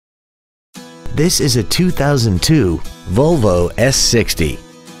This is a 2002 Volvo S60.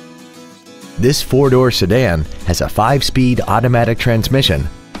 This four-door sedan has a 5-speed automatic transmission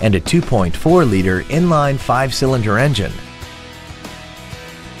and a 2.4-liter inline 5-cylinder engine.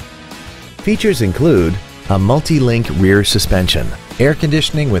 Features include a multi-link rear suspension, air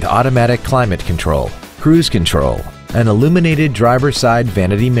conditioning with automatic climate control, cruise control, an illuminated driver's side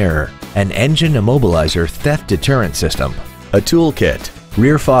vanity mirror, an engine immobilizer theft deterrent system, a toolkit,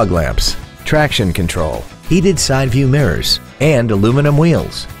 rear fog lamps, traction control, heated side view mirrors, and aluminum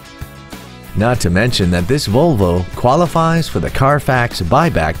wheels. Not to mention that this Volvo qualifies for the Carfax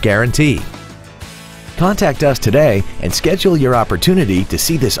buyback guarantee. Contact us today and schedule your opportunity to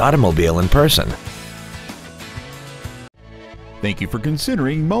see this automobile in person. Thank you for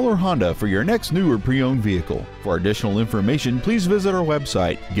considering Muller Honda for your next new or pre-owned vehicle. For additional information, please visit our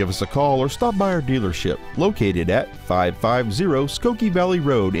website, give us a call, or stop by our dealership located at 550 Skokie Valley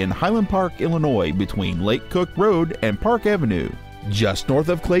Road in Highland Park, Illinois, between Lake Cook Road and Park Avenue, just north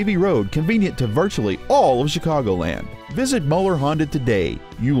of Clavey Road, convenient to virtually all of Chicagoland. Visit Muller Honda today.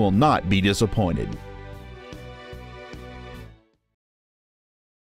 You will not be disappointed.